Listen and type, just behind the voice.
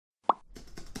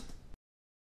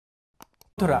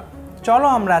বন্ধুরা চলো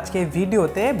আমরা আজকে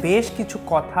ভিডিওতে বেশ কিছু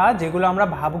কথা যেগুলো আমরা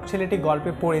ভাবুক ছেলেটি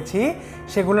গল্পে পড়েছি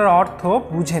সেগুলোর অর্থ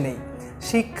বুঝে নেই।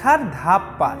 শিক্ষার ধাপ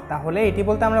পার, তাহলে এটি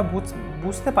বলতে আমরা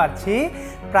বুঝতে পারছি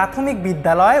প্রাথমিক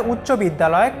বিদ্যালয়, উচ্চ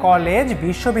বিদ্যালয়, কলেজ,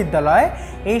 বিশ্ববিদ্যালয়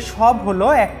এই সব হলো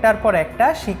একটার পর একটা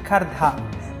শিক্ষার ধাপ।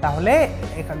 তাহলে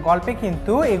গল্পে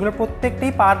কিন্তু এগুলো প্রত্যেকটি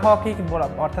পার হওয়াকে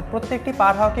অর্থাৎ প্রত্যেকটি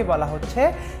পার হওয়াকে বলা হচ্ছে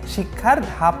শিক্ষার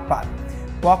ধাপ পার।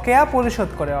 বকেয়া পরিশোধ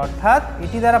করে, অর্থাৎ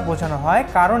এটি দ্বারা বোঝানো হয়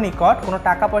কারো নিকট কোনো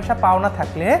টাকা পয়সা পাওনা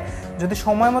থাকলে যদি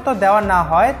সময় মতো দেওয়া না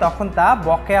হয় তখন তা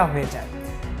বকেয়া হয়ে যায়।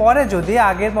 পরে যদি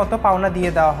আগের মতো পাওনা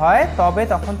দিয়ে দেওয়া হয় তবে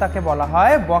তখন তাকে বলা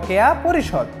হয় বকেয়া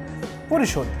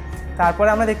পরিশোধ। তারপরে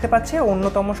আমরা দেখতে পাচ্ছি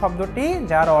অন্যতম শব্দটি,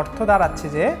 যার অর্থ দাঁড়াচ্ছে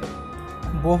যে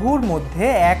বহুর মধ্যে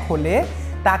এক হলে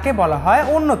তাকে বলা হয়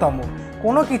অন্যতম।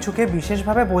 কোনো কিছুকে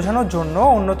বিশেষভাবে বোঝানোর জন্য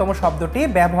অন্যতম শব্দটি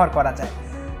ব্যবহার করা যায়।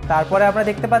 তারপরে আমরা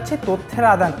দেখতে পাচ্ছি তথ্যের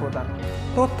আদান প্রদান।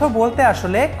 তথ্য বলতে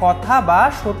আসলে কথা বা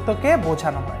সত্যকে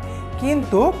বোঝানো হয়,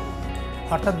 কিন্তু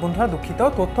অর্থাৎ বন্ধুরা দুঃখিত,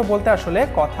 তথ্য বলতে আসলে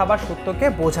কথা বা সত্যকে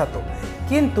বোঝাতো,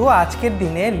 কিন্তু আজকের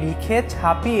দিনে লিখে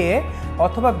ছাপিয়ে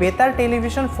অথবা বেতার,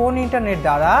 টেলিভিশন, ফোন, ইন্টারনেট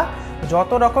দ্বারা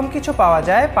যত রকম কিছু পাওয়া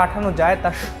যায়, পাঠানো যায়, তা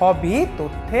সবই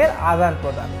তথ্যের আদান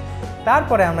প্রদান।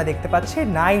 তারপরে আমরা দেখতে পাচ্ছি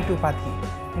নাইট উপাধি।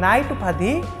 নাইট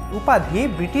উপাধি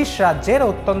ব্রিটিশ রাজ্যের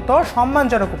অত্যন্ত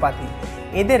সম্মানজনক উপাধি।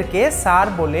 এদেরকে স্যার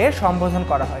বলে সম্বোধন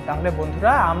করা হয়। তাহলে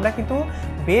বন্ধুরা আমরা কিন্তু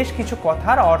বেশ কিছু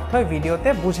কথার অর্থ ভিডিওতে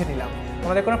বুঝে নিলাম।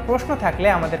 তোমাদের কোনো প্রশ্ন থাকলে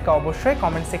আমাদেরকে অবশ্যই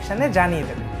কমেন্ট সেকশনে জানিয়ে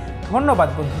দেবে। ধন্যবাদ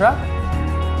বন্ধুরা।